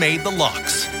man who made the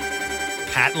locks,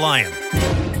 Pat Lyon.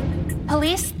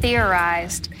 Police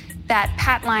theorized that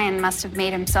Pat Lyon must have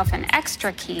made himself an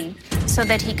extra key so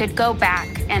that he could go back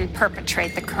and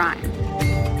perpetrate the crime.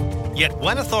 Yet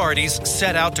when authorities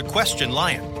set out to question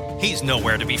Lyon, he's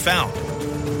nowhere to be found.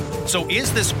 So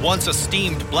is this once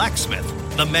esteemed blacksmith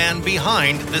the man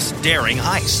behind this daring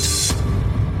heist?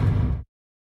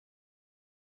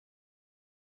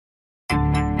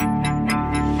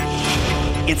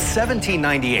 It's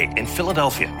 1798 in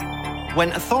Philadelphia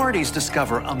when authorities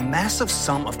discover a massive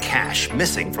sum of cash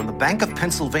missing from the Bank of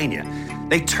Pennsylvania.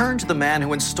 They turn to the man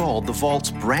who installed the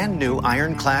vault's brand new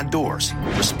ironclad doors,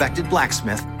 respected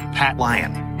blacksmith Pat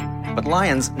Lyon. But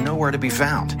Lyon's nowhere to be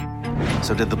found.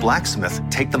 So did the blacksmith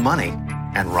take the money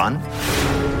and run?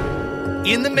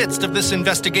 In the midst of this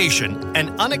investigation, an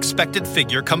unexpected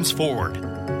figure comes forward.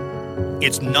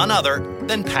 It's none other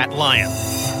than Pat Lyon.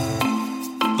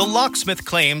 The locksmith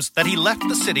claims that he left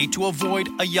the city to avoid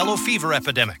a yellow fever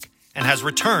epidemic and has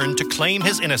returned to claim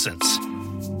his innocence.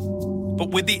 But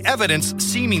with the evidence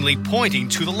seemingly pointing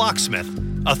to the locksmith,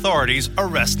 authorities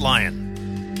arrest Lyon.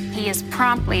 He is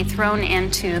promptly thrown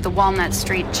into the Walnut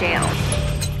Street jail.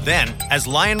 Then, as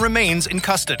Lyon remains in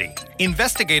custody,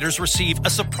 investigators receive a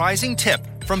surprising tip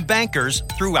from bankers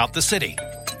throughout the city.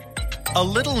 A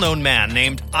little-known man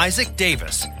named Isaac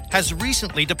Davis has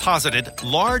recently deposited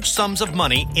large sums of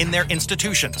money in their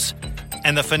institutions,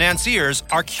 and the financiers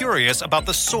are curious about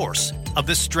the source of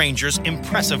this stranger's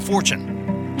impressive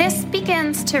fortune. This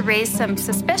begins to raise some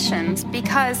suspicions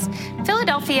because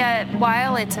Philadelphia,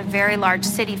 while it's a very large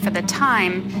city for the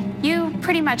time, you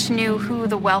pretty much knew who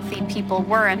the wealthy people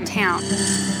were in town.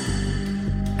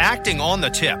 Acting on the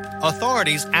tip,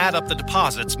 authorities add up the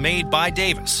deposits made by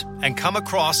Davis and come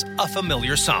across a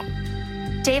familiar sum.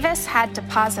 Davis had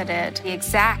deposited the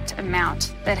exact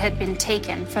amount that had been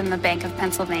taken from the Bank of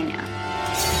Pennsylvania.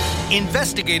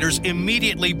 Investigators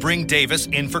immediately bring Davis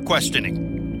in for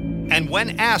questioning. And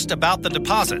when asked about the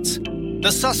deposits,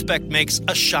 the suspect makes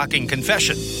a shocking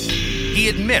confession. He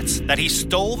admits that he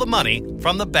stole the money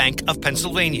from the Bank of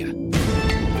Pennsylvania.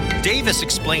 Davis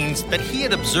explains that he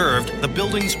had observed the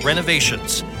building's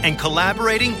renovations and,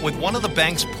 collaborating with one of the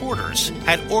bank's porters,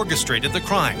 had orchestrated the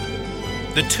crime.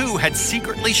 The two had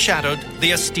secretly shadowed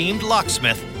the esteemed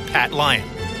locksmith, Pat Lyon.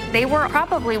 They were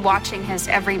probably watching his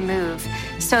every move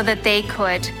so that they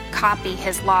could copy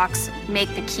his locks,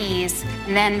 make the keys,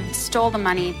 and then stole the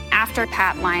money after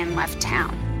Pat Lyon left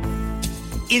town.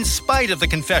 In spite of the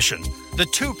confession, the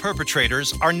two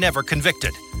perpetrators are never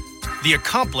convicted. The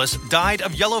accomplice died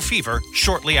of yellow fever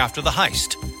shortly after the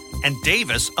heist, and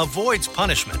Davis avoids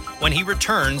punishment when he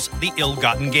returns the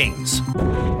ill-gotten gains.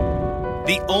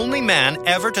 The only man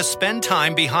ever to spend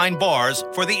time behind bars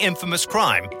for the infamous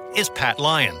crime is Pat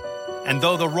Lyon. And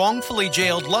though the wrongfully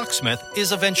jailed locksmith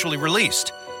is eventually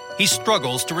released, he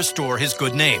struggles to restore his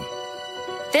good name.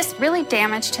 This really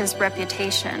damaged his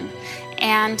reputation,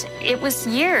 and it was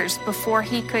years before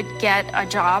he could get a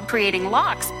job creating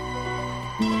locks.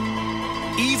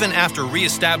 Even after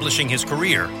reestablishing his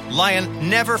career, Lyon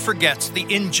never forgets the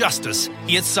injustice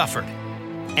he had suffered.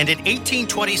 And in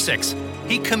 1826,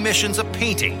 he commissions a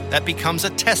painting that becomes a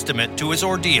testament to his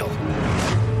ordeal.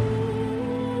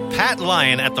 Pat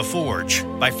Lyon at the Forge,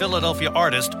 by Philadelphia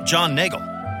artist John Nagel,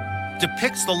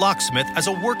 depicts the locksmith as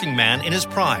a working man in his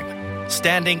prime,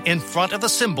 standing in front of the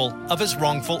symbol of his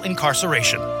wrongful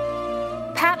incarceration.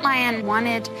 Pat Lyon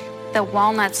wanted the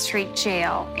Walnut Street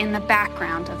jail in the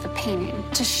background of the painting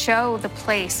to show the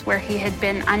place where he had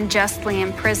been unjustly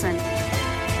imprisoned.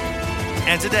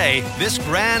 And today, this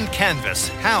grand canvas,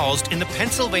 housed in the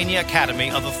Pennsylvania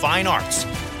Academy of the Fine Arts,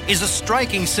 is a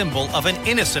striking symbol of an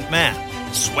innocent man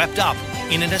swept up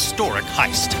in an historic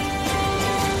heist.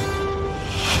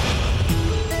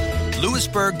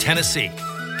 Lewisburg, Tennessee.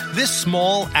 This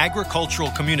small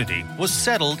agricultural community was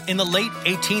settled in the late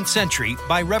 18th century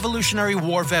by Revolutionary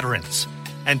War veterans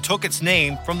and took its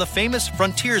name from the famous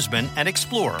frontiersman and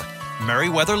explorer,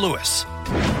 Meriwether Lewis.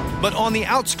 But on the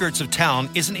outskirts of town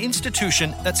is an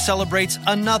institution that celebrates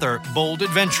another bold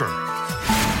adventurer,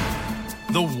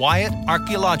 the Wyatt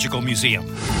Archaeological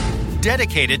Museum,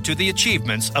 dedicated to the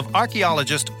achievements of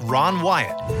archaeologist Ron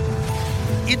Wyatt.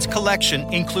 Its collection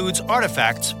includes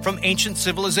artifacts from ancient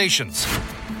civilizations,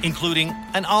 including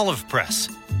an olive press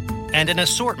and an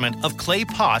assortment of clay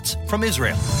pots from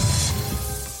Israel.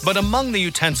 But among the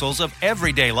utensils of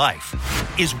everyday life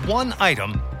is one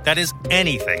item that is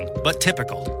anything but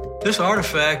typical. This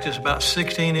artifact is about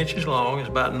 16 inches long, it's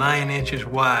about 9 inches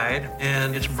wide,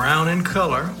 and it's brown in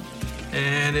color,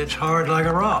 and it's hard like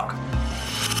a rock.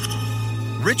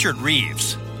 Richard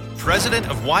Reeves, president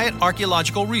of Wyatt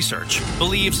Archaeological Research,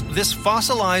 believes this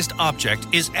fossilized object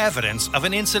is evidence of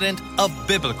an incident of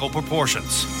biblical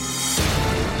proportions.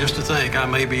 Just to think I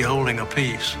may be holding a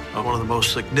piece of one of the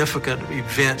most significant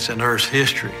events in Earth's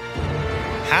history.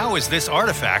 How is this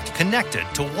artifact connected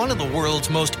to one of the world's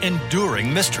most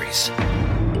enduring mysteries?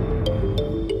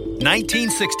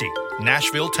 1960,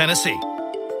 Nashville, Tennessee.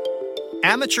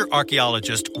 Amateur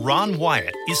archaeologist Ron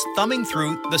Wyatt is thumbing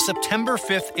through the September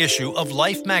 5th issue of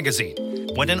Life magazine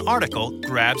when an article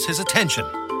grabs his attention.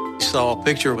 He saw a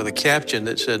picture with a caption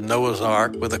that said Noah's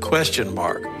Ark with a question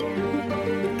mark.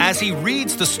 As he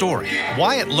reads the story,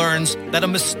 Wyatt learns that a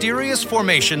mysterious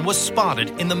formation was spotted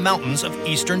in the mountains of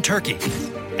eastern Turkey.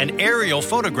 An aerial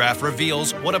photograph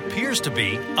reveals what appears to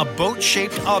be a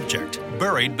boat-shaped object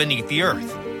buried beneath the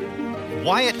earth.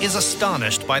 Wyatt is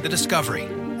astonished by the discovery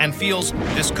and feels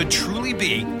this could truly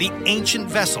be the ancient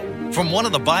vessel from one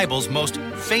of the Bible's most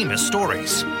famous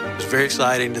stories. It's very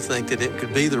exciting to think that it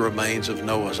could be the remains of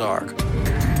Noah's Ark.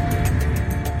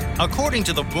 According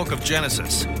to the book of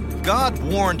Genesis, God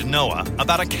warned Noah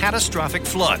about a catastrophic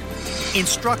flood,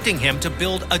 instructing him to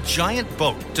build a giant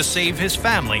boat to save his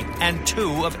family and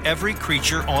 2 of every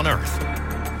creature on earth.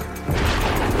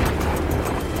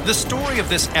 The story of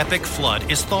this epic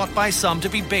flood is thought by some to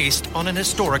be based on an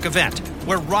historic event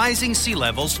where rising sea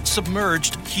levels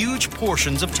submerged huge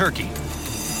portions of Turkey.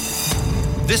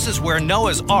 This is where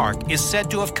Noah's Ark is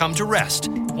said to have come to rest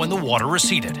when the water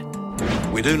receded.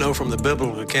 We do know from the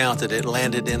biblical account that it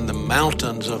landed in the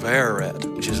mountains of Ararat,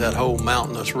 which is that whole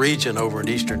mountainous region over in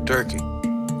eastern Turkey.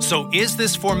 So is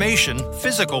this formation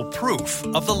physical proof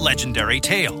of the legendary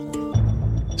tale?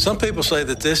 Some people say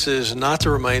that this is not the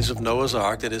remains of Noah's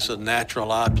Ark, that it's a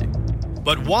natural object.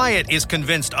 But Wyatt is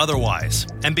convinced otherwise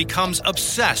and becomes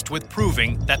obsessed with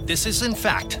proving that this is in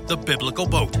fact the biblical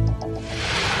boat.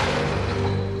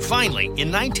 Finally,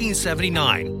 in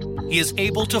 1979, he is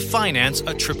able to finance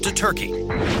a trip to Turkey.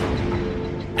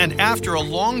 And after a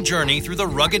long journey through the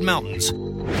rugged mountains,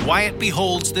 Wyatt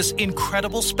beholds this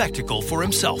incredible spectacle for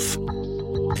himself.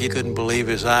 He couldn't believe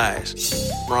his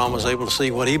eyes. Ron was able to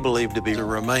see what he believed to be the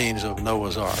remains of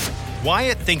Noah's Ark.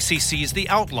 Wyatt thinks he sees the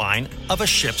outline of a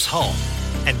ship's hull.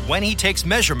 And when he takes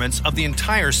measurements of the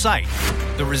entire site,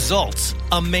 the results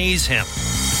amaze him.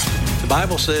 The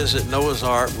Bible says that Noah's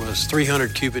Ark was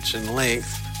 300 cubits in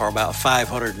length, or about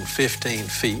 515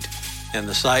 feet, and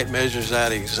the site measures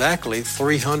out exactly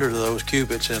 300 of those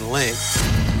cubits in length.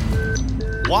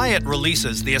 Wyatt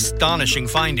releases the astonishing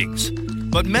findings,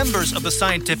 but members of the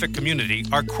scientific community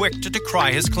are quick to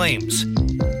decry his claims,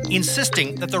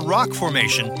 insisting that the rock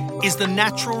formation is the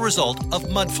natural result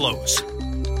of mud flows.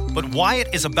 But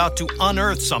Wyatt is about to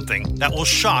unearth something that will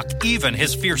shock even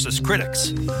his fiercest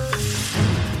critics.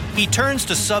 He turns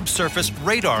to subsurface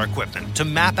radar equipment to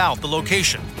map out the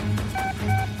location.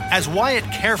 As Wyatt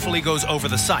carefully goes over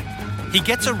the site, he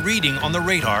gets a reading on the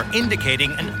radar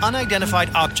indicating an unidentified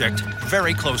object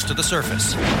very close to the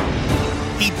surface.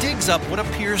 He digs up what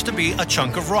appears to be a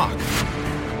chunk of rock.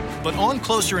 But on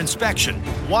closer inspection,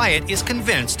 Wyatt is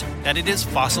convinced that it is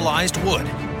fossilized wood.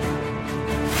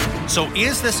 So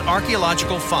is this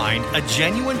archaeological find a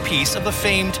genuine piece of the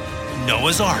famed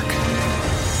Noah's Ark?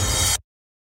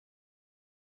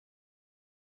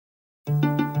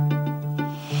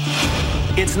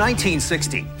 It's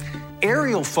 1960.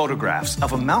 Aerial photographs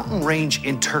of a mountain range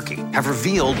in Turkey have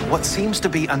revealed what seems to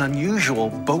be an unusual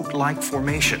boat-like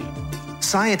formation.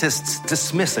 Scientists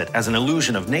dismiss it as an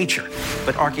illusion of nature,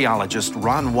 but archaeologist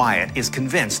Ron Wyatt is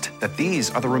convinced that these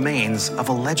are the remains of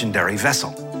a legendary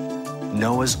vessel,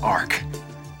 Noah's Ark.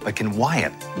 But can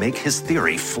Wyatt make his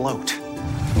theory float?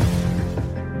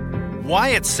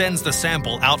 Wyatt sends the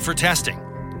sample out for testing,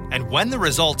 and when the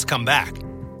results come back,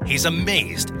 he's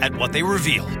amazed at what they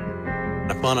reveal.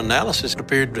 Upon analysis, it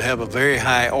appeared to have a very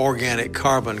high organic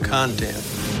carbon content.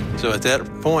 So at that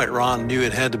point, Ron knew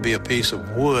it had to be a piece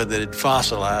of wood that had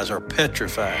fossilized or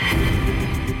petrified.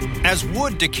 As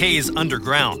wood decays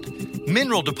underground,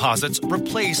 mineral deposits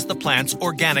replace the plant's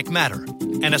organic matter,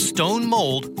 and a stone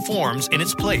mold forms in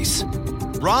its place.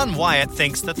 Ron Wyatt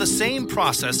thinks that the same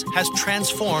process has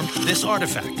transformed this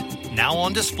artifact, now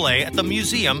on display at the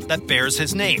museum that bears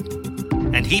his name.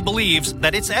 And he believes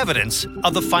that it's evidence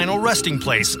of the final resting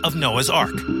place of Noah's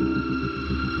Ark.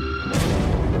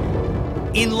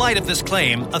 In light of this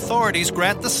claim, authorities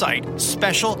grant the site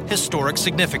special historic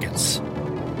significance.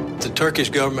 The Turkish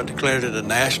government declared it a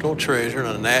national treasure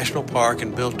and a national park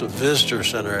and built a visitor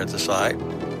center at the site.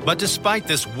 But despite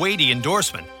this weighty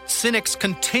endorsement, cynics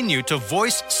continue to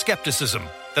voice skepticism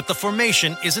that the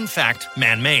formation is in fact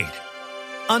man-made.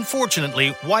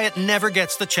 Unfortunately, Wyatt never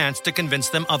gets the chance to convince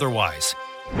them otherwise.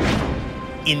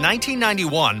 In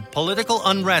 1991, political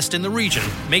unrest in the region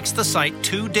makes the site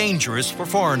too dangerous for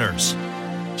foreigners.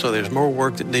 So there's more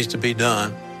work that needs to be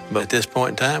done, but at this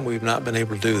point in time, we've not been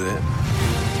able to do that.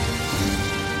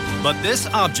 But this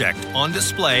object on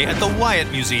display at the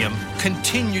Wyatt Museum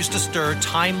continues to stir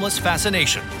timeless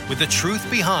fascination with the truth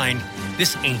behind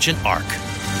this ancient ark.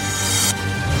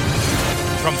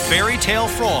 From fairy tale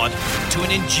fraud to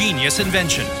an ingenious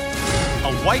invention,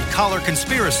 a white-collar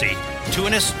conspiracy to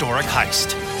an historic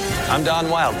heist. I'm Don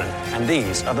Wildman, and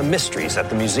these are the mysteries at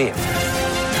the museum.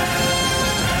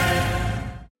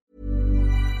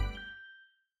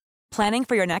 Planning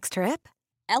for your next trip?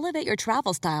 Elevate your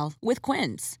travel style with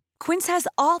Quince. Quince has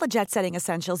all the jet-setting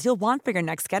essentials you'll want for your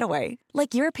next getaway,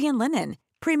 like European linen,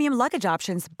 premium luggage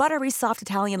options, buttery soft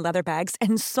Italian leather bags,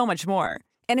 and so much more.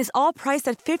 And is all priced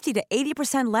at 50 to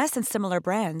 80% less than similar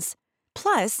brands.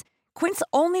 Plus, Quince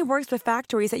only works with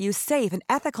factories that use safe and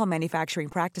ethical manufacturing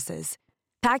practices.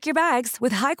 Pack your bags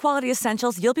with high-quality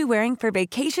essentials you'll be wearing for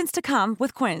vacations to come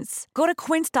with Quince. Go to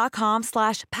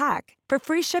quince.com/pack for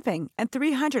free shipping and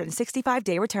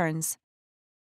 365-day returns.